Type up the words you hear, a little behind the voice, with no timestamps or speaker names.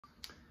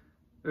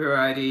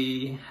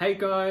Alrighty, hey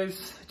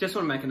guys, just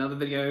want to make another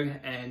video,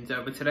 and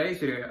with today's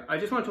video I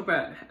just want to talk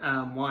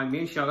about why me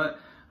and Charlotte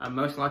are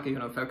most likely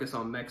going to focus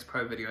on Max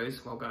Pro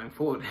videos while going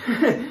forward.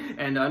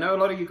 And I know a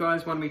lot of you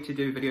guys want me to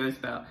do videos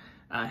about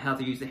how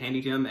to use the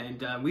Handy Gym,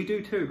 and we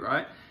do too,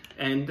 right?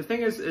 And the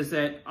thing is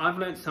that I've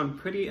learned some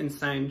pretty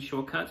insane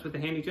shortcuts with the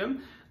Handy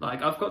Gym.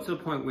 Like, I've got to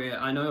the point where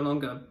I no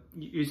longer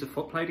use the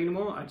foot plate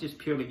anymore. I just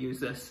purely use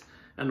this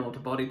in order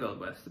to bodybuild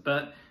with.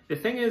 But the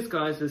thing is,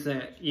 guys, is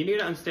that you need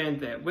to understand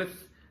that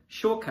with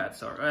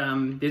shortcuts,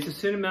 there's a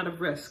certain amount of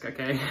risk,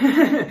 okay?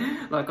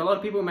 Like, a lot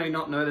of people may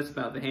not know this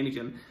about the Handy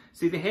Gym.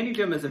 See, the Handy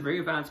Gym is a very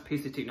advanced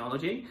piece of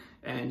technology,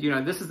 and you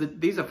know,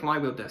 these are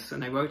flywheel discs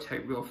and they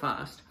rotate real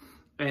fast.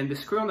 And the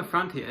screw on the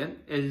front here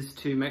is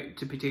to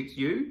protect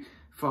you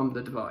from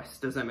the device.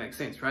 Does that make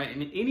sense, right?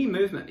 And any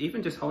movement,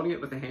 even just holding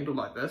it with a handle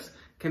like this,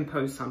 can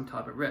pose some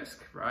type of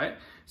risk, right?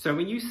 So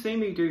when you see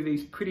me do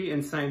these pretty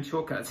insane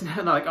shortcuts,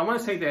 like, I want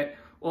to say that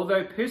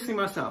although personally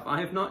myself, I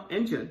have not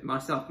injured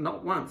myself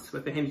not once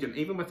with the Handy Gym,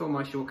 even with all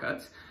my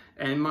shortcuts.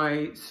 And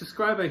my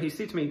subscriber, he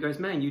said to me, he goes,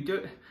 man, you do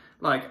it,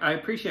 like, I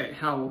appreciate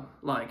how,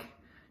 like,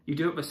 you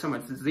do it with so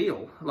much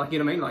zeal, like, you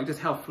know what I mean? Like, just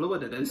how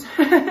fluid it is.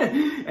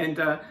 And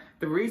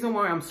the reason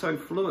why I'm so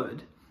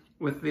fluid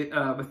with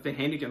the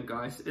Handy Gym,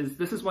 guys, is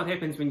this is what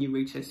happens when you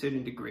reach a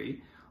certain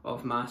degree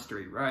of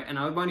mastery, right? And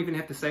I won't even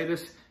have to say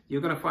this.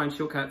 You're going to find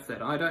shortcuts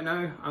that I don't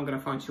know. I'm going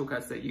to find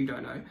shortcuts that you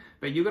don't know.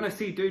 But you're going to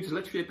see dudes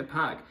literally at the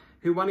park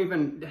who won't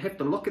even have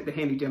to look at the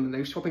Handy Gym, and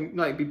they're shopping,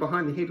 like, be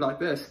behind the head like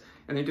this,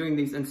 and they're doing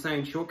these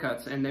insane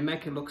shortcuts, and they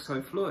make it look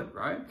so fluid,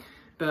 right?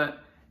 But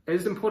it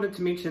is important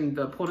to mention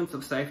the importance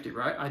of safety,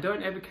 right? I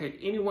don't advocate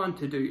anyone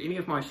to do any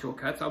of my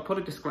shortcuts. I'll put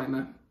a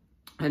disclaimer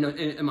in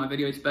my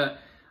videos, but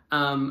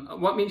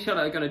what me and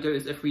Charlotte are going to do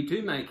is, if we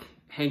do make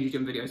Handy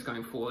Gym videos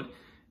going forward,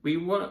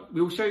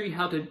 we'll show you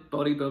how to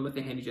bodybuild with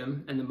the Handy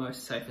Gym in the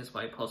most safest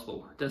way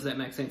possible. Does that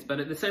make sense? But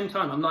at the same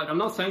time, I'm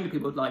not saying to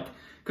people, like,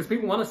 because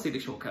people want to see the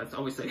shortcuts,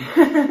 obviously.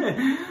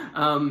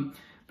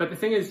 But the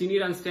thing is, you need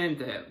to understand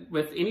that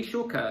with any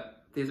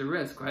shortcut, there's a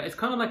risk, right? It's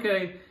kind of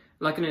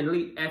like an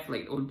elite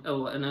athlete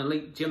or an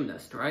elite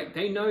gymnast, right?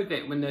 They know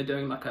that when they're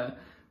doing like a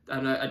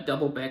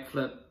double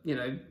backflip, you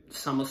know,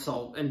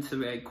 somersault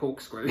into a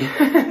corkscrew,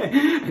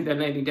 and they're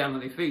landing down on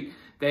their feet,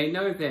 they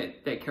know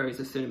that that carries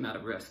a certain amount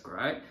of risk,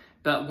 right?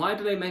 But why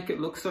do they make it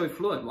look so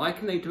fluid? Why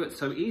can they do it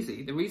so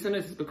easy? The reason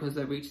is because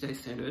they've reached a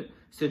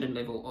certain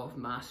level of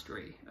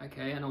mastery,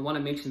 okay? And I want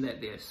to mention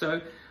that there. So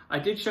I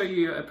did show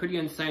you a pretty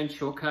insane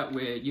shortcut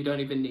where you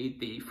don't even need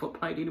the foot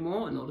plate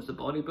anymore in order to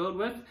bodybuild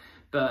with.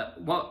 But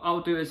what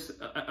I'll do is,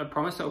 I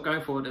promise I'll go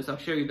forward, is I'll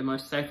show you the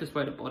most safest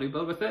way to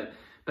bodybuild with it.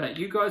 But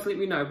you guys let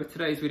me know with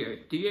today's video,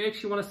 do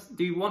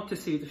you want to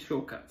see the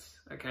shortcuts,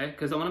 okay?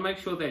 Because I want to make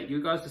sure that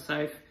you guys are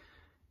safe.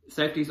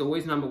 Safety is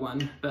always number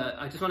one. But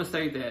I just want to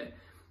say that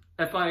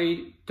if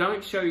I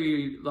don't show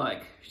you,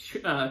 like,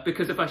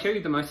 because if I show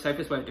you the most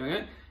safest way of doing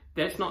it,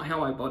 that's not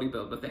how I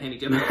bodybuild with the Handy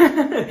Gym.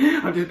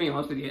 I'm just being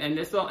honest with you. And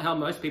that's not how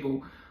most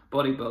people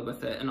bodybuild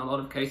with it. In a lot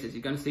of cases,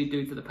 you're going to see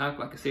dudes at the park,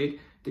 like I said,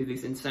 do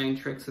these insane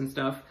tricks and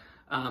stuff.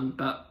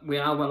 But we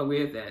are well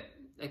aware that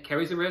it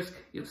carries a risk.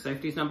 Your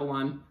safety is number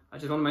one. I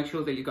just want to make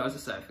sure that you guys are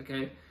safe,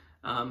 okay?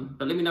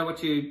 But let me know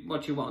what you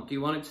want. Do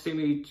you want to see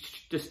me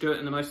just do it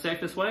in the most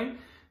safest way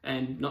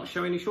and not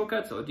show any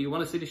shortcuts, or do you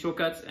want to see the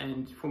shortcuts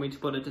and for me to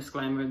put a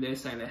disclaimer in there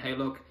saying that, hey,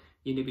 look,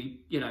 you need to be,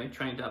 you know,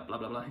 trained up, blah,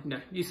 blah, blah. You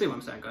know, you see what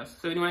I'm saying, guys.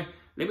 So anyway,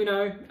 let me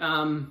know.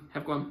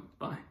 Have a good one.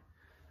 Bye.